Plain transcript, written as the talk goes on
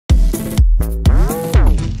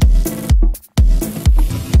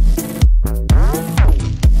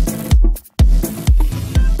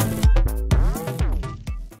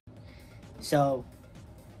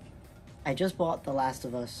I just bought The Last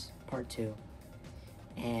of Us Part 2,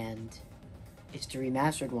 and it's the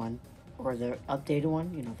remastered one, or the updated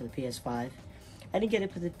one, for the PS5. I didn't get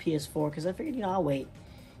it for the PS4 because I figured, I'll wait.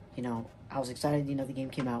 I was excited, the game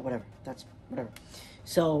came out, whatever. That's whatever.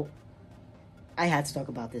 So, I had to talk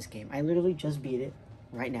about this game. I literally just beat it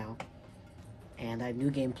right now, and I have New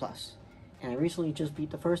Game Plus. And I recently just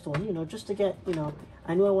beat the first one, just to get,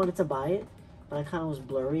 I knew I wanted to buy it, but I kind of was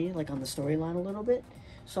blurry, like, on the storyline a little bit.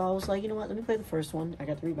 So I was like, you know what, let me play the first one. I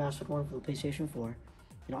got the remastered one for the PlayStation 4.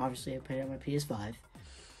 Obviously I played it on my PS5.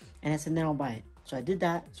 And I said, then I'll buy it. So I did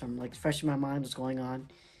that. So I'm, like, fresh in my mind what's going on,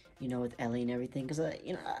 with Ellie and everything. Because,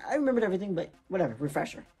 I remembered everything, but whatever,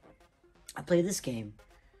 refresher. I played this game.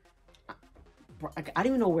 I don't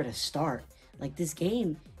even know where to start. Like, this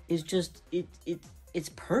game is just, it's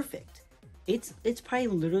perfect. It's probably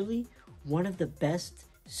literally one of the best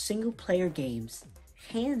single-player games,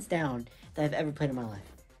 hands down, that I've ever played in my life.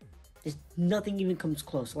 There's nothing even comes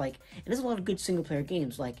close. Like, and there's a lot of good single-player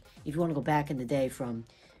games. Like, if you want to go back in the day from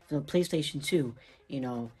the PlayStation 2,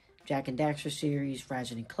 Jack and Daxter series,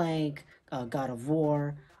 Ratchet and Clank, God of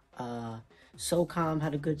War, SOCOM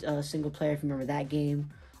had a good single-player, if you remember that game.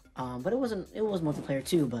 But it was multiplayer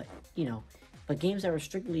too, but, but games that were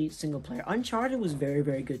strictly single-player. Uncharted was very,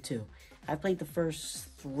 very good too. I played the first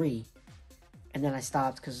 3, and then I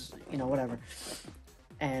stopped because, whatever.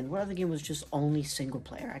 And what other game was just only single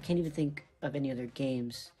player? I can't even think of any other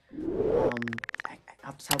games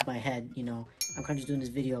off the top of my head, I'm kind of just doing this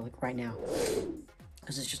video, like, right now,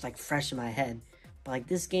 because it's just, like, fresh in my head. But, like,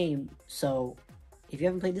 this game, so, if you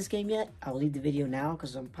haven't played this game yet, I'll leave the video now,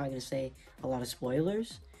 because I'm probably going to say a lot of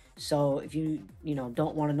spoilers. So, if you,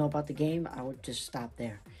 don't want to know about the game, I would just stop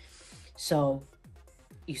there. So,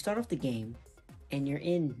 you start off the game, and you're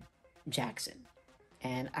in Jackson.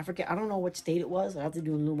 And I forget, I don't know what state it was. I have to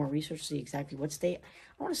do a little more research to see exactly what state.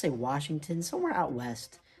 I want to say Washington, somewhere out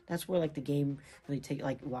west. That's where, like, the game really takes,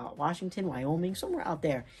 like, Washington, Wyoming, somewhere out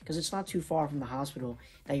there. Because it's not too far from the hospital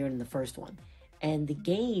that you're in the first one. And the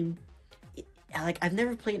game, I've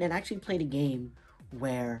never played, and actually played a game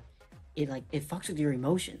where it fucks with your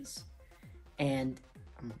emotions. And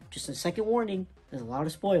just a second warning, there's a lot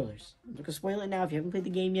of spoilers. I'm not going to spoil it now. If you haven't played the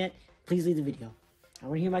game yet, please leave the video. I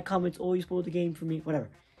want to hear my comments. Oh, you spoiled the game for me. Whatever.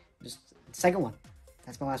 Just second one.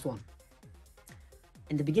 That's my last one.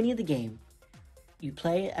 In the beginning of the game, you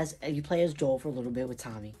play as Joel for a little bit with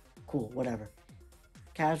Tommy. Cool. Whatever.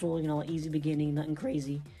 Casual, easy beginning. Nothing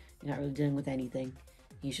crazy. You're not really dealing with anything.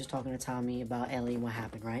 He's just talking to Tommy about Ellie and what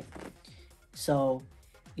happened, right? So,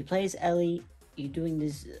 you play as Ellie. You're doing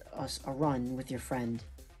this a run with your friend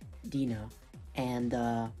Dina, and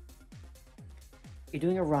you're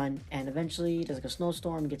doing a run, and eventually there's like a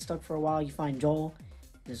snowstorm, you get stuck for a while, you find Joel.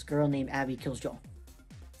 This girl named Abby kills Joel.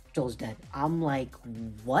 Joel's dead. I'm like,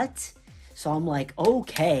 what? So I'm like,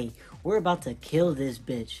 okay, we're about to kill this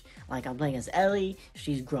bitch. Like, I'm playing as Ellie,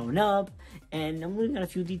 she's grown up, and I'm leaving out a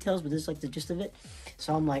few details, but this is like the gist of it.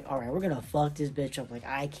 So I'm like, alright, we're gonna fuck this bitch up. Like,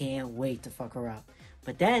 I can't wait to fuck her up.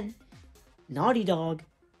 But then, Naughty Dog,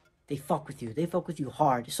 they fuck with you. They fuck with you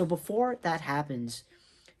hard. So before that happens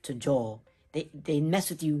to Joel, they mess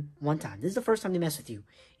with you one time. This is the first time they mess with you.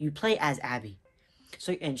 You play as Abby.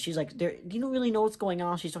 So, and she's like, you don't really know what's going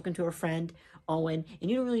on. She's talking to her friend, Owen,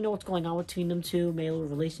 and you don't really know what's going on between them two, male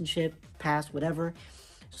relationship, past, whatever.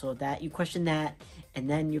 So that, you question that, and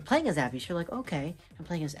then you're playing as Abby. So you're like, okay, I'm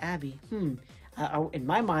playing as Abby. In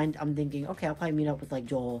my mind, I'm thinking, okay, I'll probably meet up with, like,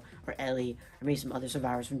 Joel or Ellie or maybe some other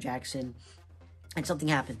survivors from Jackson, and something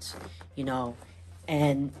happens,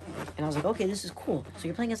 And I was like, okay, this is cool. So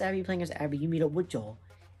you're playing as Abby, you meet up with Joel.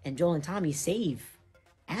 And Joel and Tommy save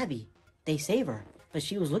Abby. They save her. But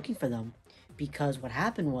she was looking for them. Because what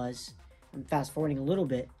happened was, I'm fast forwarding a little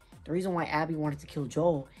bit, the reason why Abby wanted to kill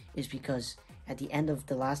Joel is because at the end of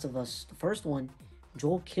The Last of Us, the first one,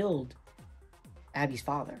 Joel killed Abby's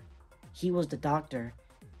father. He was the doctor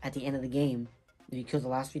at the end of the game. He killed the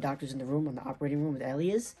last 3 doctors in the room, in the operating room with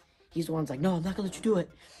Ellie is. He's the one that's like, no, I'm not going to let you do it.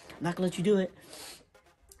 I'm not going to let you do it.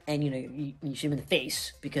 And, you shoot him in the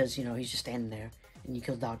face because, he's just standing there. And you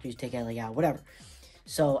kill the doctor, you take Ellie out, whatever.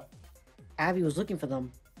 So, Abby was looking for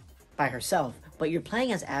them by herself. But you're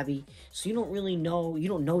playing as Abby, so you don't really know, you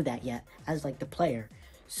don't know that yet as, like, the player.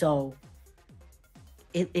 So,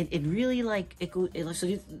 it really, like,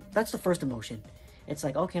 so that's the first emotion. It's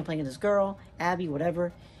like, okay, I'm playing as this girl, Abby,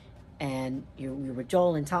 whatever. And you're with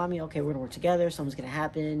Joel and Tommy. Okay, we're gonna work together. Something's gonna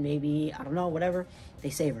happen. Maybe, I don't know, whatever. They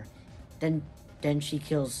save her. Then she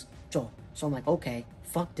kills Joel. So I'm like, okay,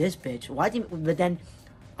 fuck this bitch. But then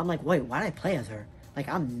I'm like, wait, why did I play as her? Like,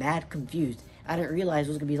 I'm mad confused. I didn't realize it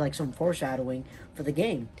was gonna be like some foreshadowing for the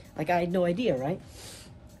game. Like, I had no idea, right?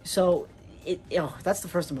 So that's the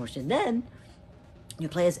first emotion. Then you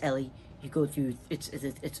play as Ellie. You go through. It's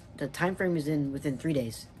the time frame is within 3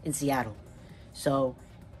 days in Seattle. So,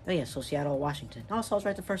 oh yeah, so Seattle, Washington. Oh, so I was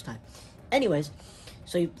right the first time. Anyways,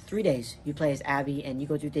 so 3 days you play as Abby, and you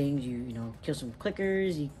go through things. You know, kill some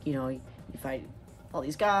clickers. You fight all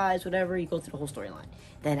these guys, whatever. You go through the whole storyline.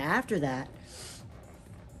 Then after that,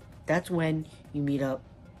 that's when you meet up.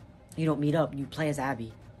 You don't meet up. You play as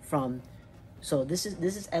Abby from. So this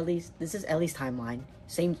is Ellie's timeline.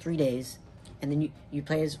 Same 3 days, and then you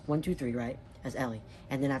play as 1, 2, 3, right, as Ellie.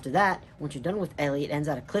 And then after that, once you're done with Ellie, it ends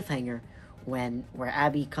at a cliffhanger where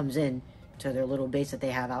Abby comes in to their little base that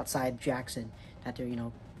they have outside Jackson that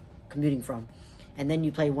they're commuting from. And then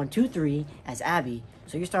you play 1, 2, 3 as Abby.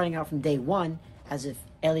 So you're starting out from day 1 as if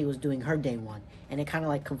Ellie was doing her day 1. And it kind of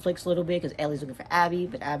like conflicts a little bit because Ellie's looking for Abby,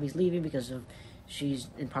 but Abby's leaving because of she's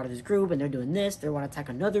in part of this group and they're doing this. They want to attack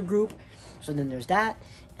another group. So then there's that.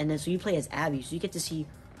 And then so you play as Abby. So you get to see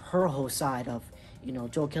her whole side of,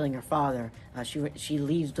 Joel killing her father. She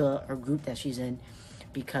leaves her group that she's in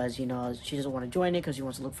because, she doesn't want to join it because she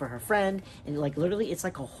wants to look for her friend. And like literally it's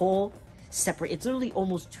like a whole separate, it's literally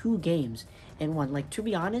almost 2 games in one. Like, to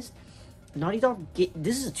be honest, Naughty Dog,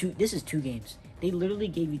 this is 2 games. They literally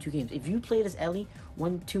gave you 2 games. If you played as Ellie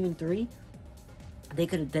 1, 2, and 3, they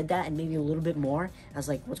could have did that and maybe a little bit more as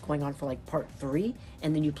like what's going on for like part 3,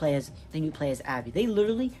 and then you play as Abby. They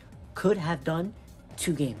literally could have done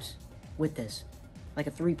 2 games with this, like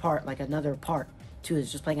a 3-part, like another part 2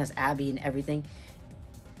 is just playing as Abby and everything.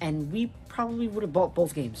 And we probably would have bought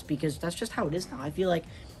both games because that's just how it is now. I feel like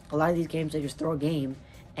a lot of these games, they just throw a game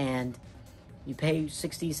and you pay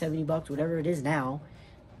 $60, $70, whatever it is now,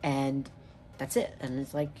 and that's it. And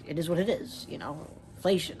it's like, it is what it is,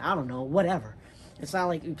 inflation, I don't know, whatever. It's not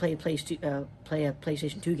like you play a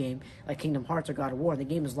PlayStation 2 game like Kingdom Hearts or God of War. The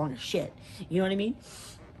game is long as shit. You know what I mean?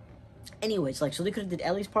 Anyways, so they could have did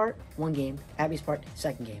Ellie's part, 1 game, Abby's part,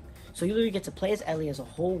 2nd game. So you literally get to play as Ellie as a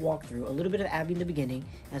whole walkthrough, a little bit of Abby in the beginning,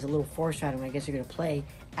 as a little foreshadowing. I guess you're going to play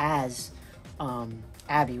as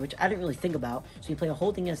Abby, which I didn't really think about. So you play a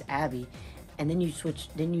whole thing as Abby, and then you switch,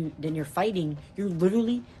 then you're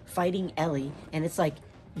literally fighting Ellie, and it's like,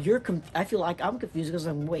 I feel like I'm confused because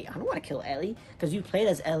wait, I don't want to kill Ellie, because you played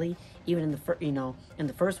as Ellie even in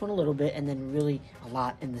the first one a little bit, and then really a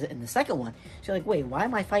lot in the second one. So you're like, wait, why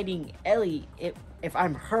am I fighting Ellie if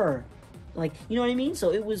I'm her? Like, you know what I mean?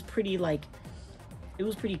 So it was pretty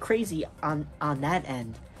crazy on that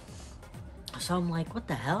end. So I'm like, what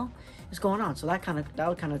the hell is going on? So that kind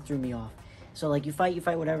of threw me off. So like you fight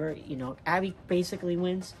whatever, Abby basically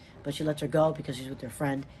wins, but she lets her go because she's with her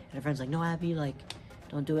friend, and her friend's like, no, Abby, like,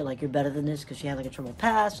 don't do it, like, you're better than this, because she had like a troubled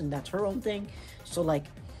past and that's her own thing. So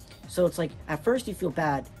it's like at first you feel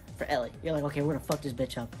bad for Ellie. You're like, okay, we're gonna fuck this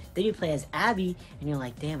bitch up. Then you play as Abby and you're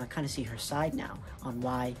like, damn, I kind of see her side now on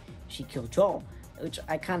why she killed Joel, which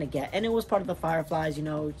I kind of get. And it was part of the Fireflies,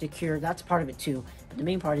 the cure, that's part of it too. But the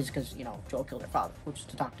main part is because, Joel killed her father, which is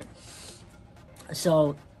the doctor.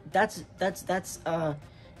 So that's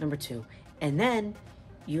number 2. And then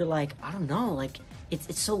you're like, I don't know, like,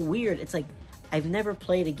 it's so weird. It's like, I've never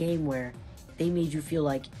played a game where they made you feel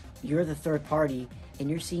like you're the third party and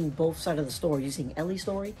you're seeing both sides of the story. You're seeing Ellie's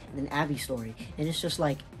story and then Abby's story. And it's just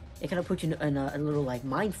like, it kind of puts you in a little like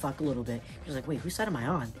mind fuck a little bit. You're like, wait, whose side am I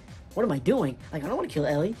on? What am I doing? Like, I don't want to kill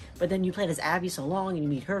Ellie. But then you played as Abby so long and you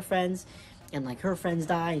meet her friends, and like her friends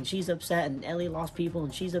die and she's upset, and Ellie lost people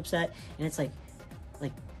and she's upset. And it's like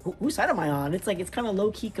whose side am I on? It's like, it's kind of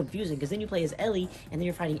low-key confusing, because then you play as Ellie and then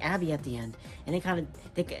you're fighting Abby at the end, and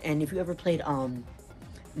and if you ever played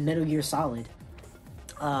Metal Gear Solid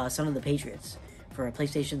Son of the Patriots for a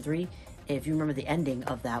PlayStation 3, if you remember the ending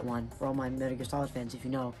of that one, for all my Metal Gear Solid fans, if you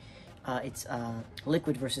know, it's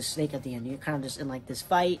Liquid versus Snake at the end. You're kind of just in like this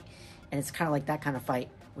fight, and it's kind of like that kind of fight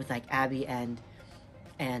with like Abby and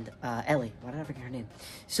Ellie. Why did I forget her name?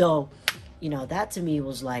 So that to me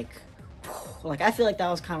was like I feel like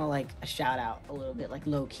that was kind of like a shout out a little bit, like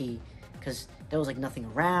low key, because there was like nothing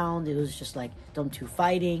around. It was just like them 2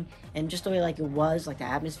 fighting, and just the way like it was, like the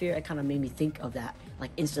atmosphere, it kind of made me think of that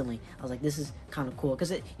like instantly. I was like, this is kind of cool,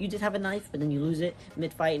 because you did have a knife, but then you lose it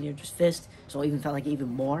mid fight and you're just fist, so it even felt like even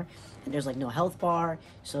more. And there's like no health bar,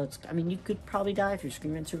 so you could probably die if you're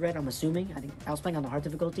screaming too red, I'm assuming. I think I was playing on the hard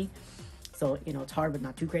difficulty, so it's hard but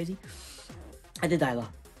not too crazy. I did die a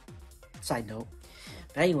lot, side note.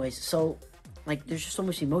 But anyways, so like there's just so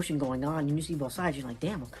much emotion going on, and you see both sides. You're like,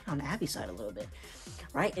 damn, I'm kind of on Abby's side a little bit,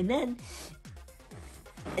 right? And then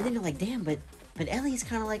you're like, damn, but Ellie's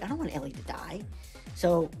kind of like, I don't want Ellie to die.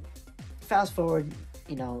 So fast forward,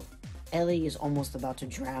 Ellie is almost about to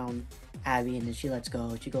drown Abby, and then she lets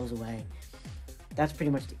go. She goes away. That's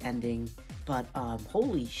pretty much the ending. But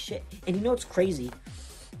holy shit! And you know what's crazy?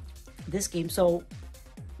 This game. So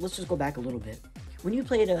let's just go back a little bit. When you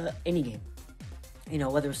played any game, you know,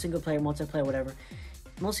 whether it's single player, multiplayer, whatever,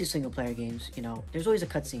 mostly single player games, you know, there's always a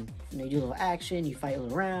cutscene. You know, you do a little action, you fight a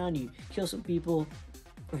little around, you kill some people,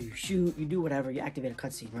 or you shoot, you do whatever, you activate a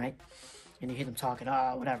cutscene, right? And you hear them talking,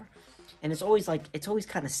 whatever. And it's always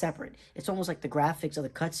kind of separate. It's almost like the graphics of the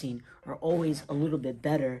cutscene are always a little bit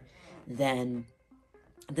better than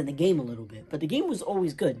the game a little bit. But the game was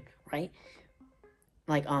always good, right?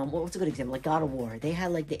 Like, what's a good example? Like God of War. They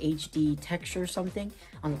had like the HD texture or something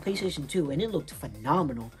on the PlayStation 2, and it looked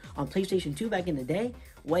phenomenal. On PlayStation 2 back in the day,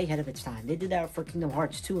 way ahead of its time. They did that for Kingdom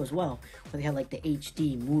Hearts 2 as well, where they had like the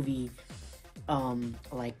HD movie,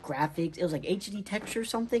 like graphics. It was like HD texture or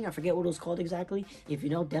something. I forget what it was called exactly. If you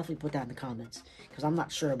know, definitely put that in the comments, because I'm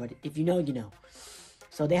not sure, but if you know, you know.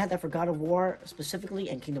 So they had that for God of War specifically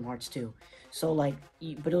and Kingdom Hearts 2. So like,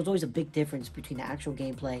 but it was always a big difference between the actual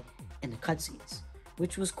gameplay and the cutscenes,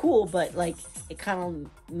 which was cool, but like it kind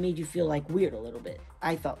of made you feel like weird a little bit.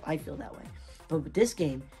 I feel that way. But with this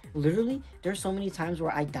game, literally, there's so many times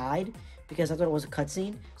where I died because I thought it was a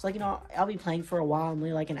cutscene. So like, you know, I'll be playing for a while,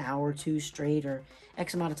 maybe like an hour or two straight, or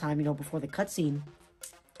X amount of time, you know, before the cutscene,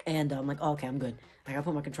 and I'm like, oh, okay, I'm good. I gotta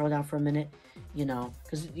put my controller down for a minute, you know,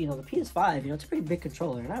 because, you know, the PS5, you know, it's a pretty big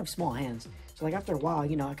controller, and I have small hands. So, like, after a while,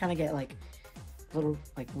 you know, I kind of get, like, a little,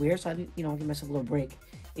 like, weird, so I, you know, give myself a little break.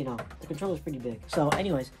 You know, the controller's pretty big. So,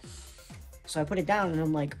 anyways, so I put it down, and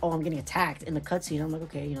I'm like, oh, I'm getting attacked in the cutscene. I'm like,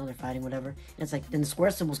 okay, you know, they're fighting, whatever. And it's like, then the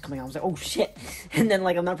square symbol's coming out. I was like, oh, shit. And then,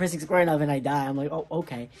 like, I'm not pressing square enough, and I die. I'm like, oh,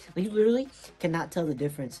 okay. Like, you literally cannot tell the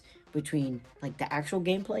difference between, like, the actual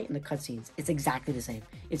gameplay and the cutscenes. It's exactly the same.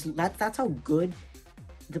 That's how good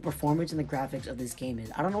the performance and the graphics of this game is.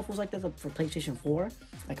 I don't know if it was like that for PlayStation 4,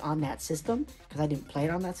 like on that system, because I didn't play it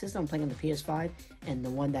on that system. I'm playing on the PS5 and the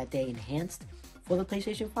one that they enhanced for the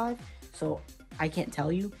PlayStation 5. So I can't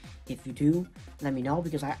tell you. If you do, let me know,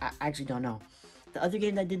 because I actually don't know. The other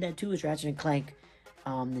game that did that too is Ratchet and Clank,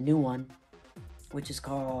 the new one, which is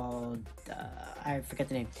called, I forget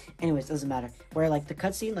the name. Anyways, doesn't matter. Where like the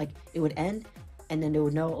cutscene, like it would end, and then there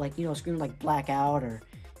would no, like, you know, screen like blackout, or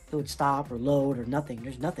it would stop or load or nothing.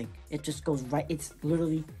 There's nothing. It just goes right. It's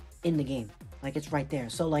literally in the game. Like, it's right there.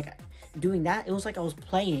 So like doing that, it was like I was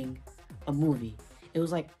playing a movie. It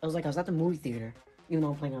was like I was at the movie theater, even though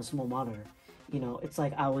I'm playing on a small monitor. You know, it's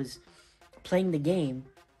like I was playing the game,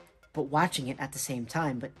 but watching it at the same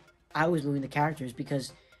time. But I was moving the characters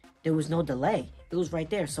because there was no delay. It was right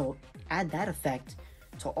there. So add that effect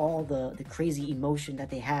to all the crazy emotion that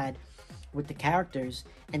they had with the characters,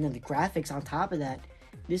 and then the graphics on top of that.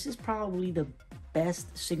 This is probably the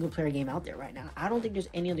best single-player game out there right now. I don't think there's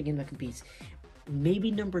any other game that competes.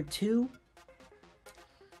 Maybe number 2,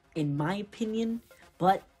 in my opinion,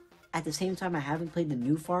 but at the same time, I haven't played the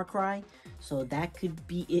new Far Cry, so that could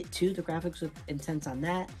be it too. The graphics are intense on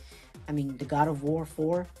that. I mean, the God of War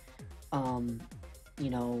 4, you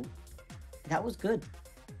know, that was good.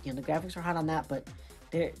 You know, the graphics are hot on that, but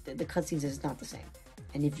the cutscenes is not the same.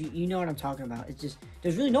 And if you know what I'm talking about, it's just,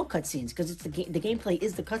 there's really no cutscenes, because it's the gameplay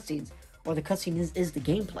is the cutscenes, or the cutscene is the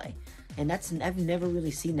gameplay. And I've never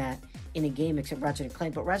really seen that in a game except Ratchet and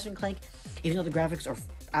Clank. But Ratchet and Clank, even though the graphics are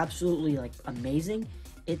absolutely like amazing,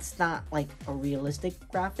 it's not like a realistic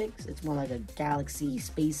graphics. It's more like a galaxy,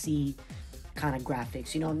 spacey kind of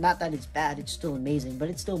graphics. You know, not that it's bad, it's still amazing, but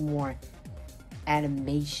it's still more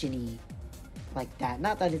animation-y like that.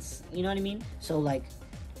 Not that it's, you know what I mean? So like,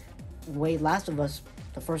 way Last of Us,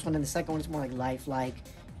 the first one and the second one is more like lifelike,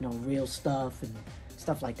 you know, real stuff and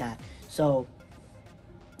stuff like that. So,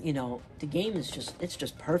 you know, the game is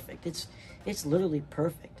just perfect. It's literally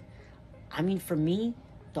perfect. I mean, for me,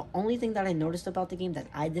 the only thing that I noticed about the game that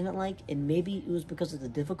I didn't like, and maybe it was because of the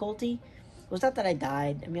difficulty, was not that I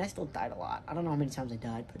died. I mean, I still died a lot. I don't know how many times I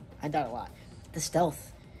died, but I died a lot. The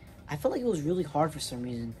stealth, I felt like it was really hard for some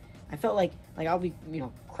reason. I felt like I'll be, you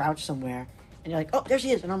know, crouched somewhere, and you're like, oh, there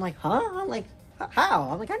she is, and I'm like, huh? I'm like, how?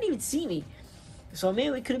 I'm like, I didn't even see me. So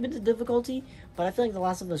maybe it could have been the difficulty, but I feel like The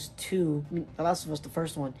Last of Us 2, The Last of Us, the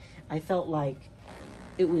first one, I felt like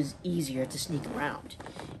it was easier to sneak around,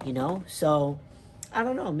 you know? So, I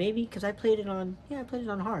don't know, maybe, because I played it on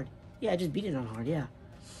hard. Yeah, I just beat it on hard, yeah.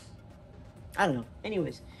 I don't know.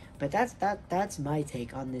 Anyways, but that's my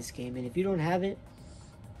take on this game, and if you don't have it,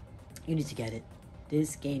 you need to get it.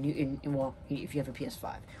 This game, well, if you have a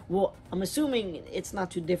PS5. Well, I'm assuming it's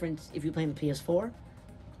not too different if you play on the PS4.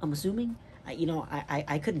 I'm assuming.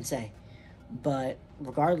 I couldn't say. But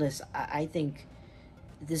regardless, I think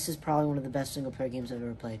this is probably one of the best single-player games I've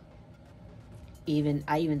ever played.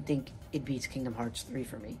 I even think it beats Kingdom Hearts 3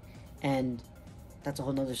 for me. And that's a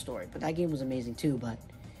whole nother story. But that game was amazing too. But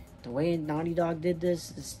the way Naughty Dog did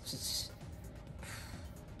this is just,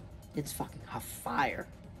 it's fucking fire.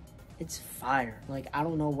 It's fire. Like, I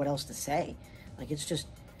don't know what else to say. Like, it's just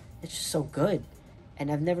so good.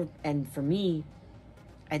 And for me,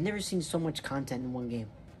 I've never seen so much content in one game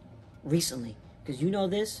recently. Because you know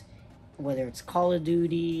this, whether it's Call of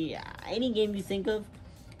Duty, any game you think of,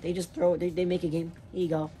 they just they make a game, here you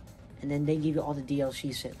go. And then they give you all the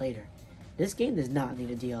DLC shit later. This game does not need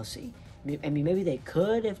a DLC. I mean, maybe they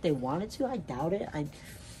could if they wanted to. I doubt it.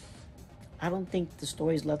 I don't think the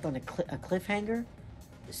story's left on a cliffhanger.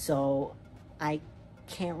 So, I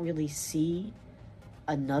can't really see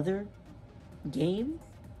another game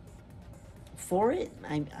for it.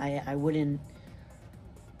 I wouldn't.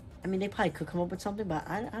 I mean, they probably could come up with something, but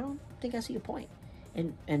I don't think I see a point.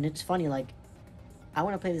 And it's funny, like, I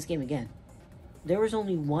want to play this game again. There was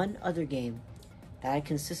only one other game that I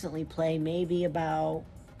consistently play, maybe about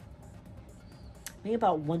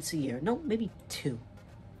once a year. No, maybe two.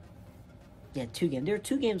 Yeah, 2 games. There are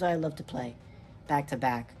 2 games I love to play back to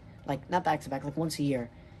back. Like, not back to back, like once a year.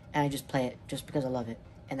 And I just play it just because I love it.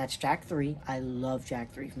 And that's Jak 3. I love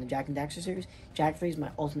Jak 3 from the Jak and Daxter series. Jak 3 is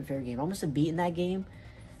my ultimate favorite game. I must have beaten that game,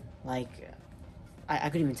 like, I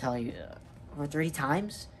couldn't even tell you, 3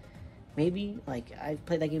 times, maybe. Like, I've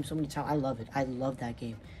played that game so many times. I love it. I love that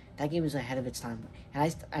game. That game is ahead of its time.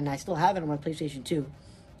 And I still have it on my PlayStation 2,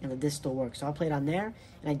 and the disc still works. So I'll play it on there,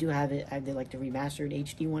 and I do have it. I did, like, the remastered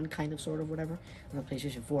HD one, kind of, sort of, whatever, on the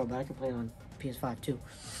PlayStation 4, but I can play it on PS5, too.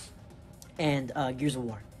 And Gears of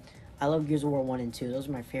War. I love Gears of War 1 and 2. Those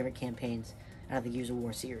are my favorite campaigns out of the Gears of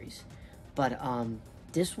War series. But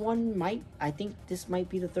this one I think this might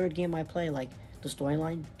be the 3rd game I play, like, the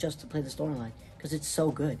storyline, just to play the storyline. Because it's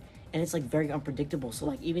so good. And it's, like, very unpredictable. So,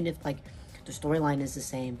 like, even if, like, the storyline is the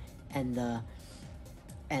same and the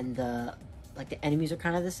enemies are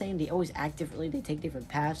kind of the same, they always act differently. They take different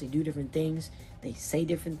paths. They do different things. They say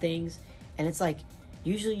different things. And it's, like,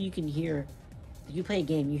 usually you can hear, if you play a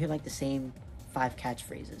game, you hear, like, the same 5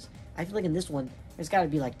 catchphrases. I feel like in this one, there's got to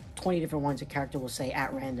be like 20 different ones a character will say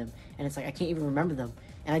at random, and it's like I can't even remember them,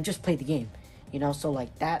 and I just played the game, you know. So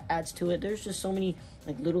like that adds to it. There's just so many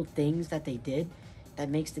like little things that they did that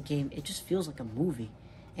makes the game. It just feels like a movie,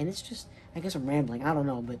 and it's just, I guess I'm rambling. I don't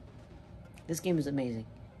know, but this game is amazing.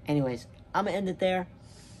 Anyways, I'm gonna end it there.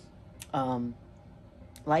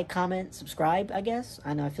 Like, comment, subscribe. I guess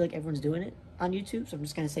I know I feel like everyone's doing it on YouTube, so I'm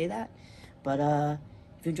just gonna say that. But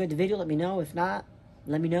if you enjoyed the video, let me know. If not,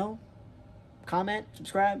 let me know. Comment,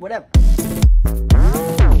 subscribe, whatever.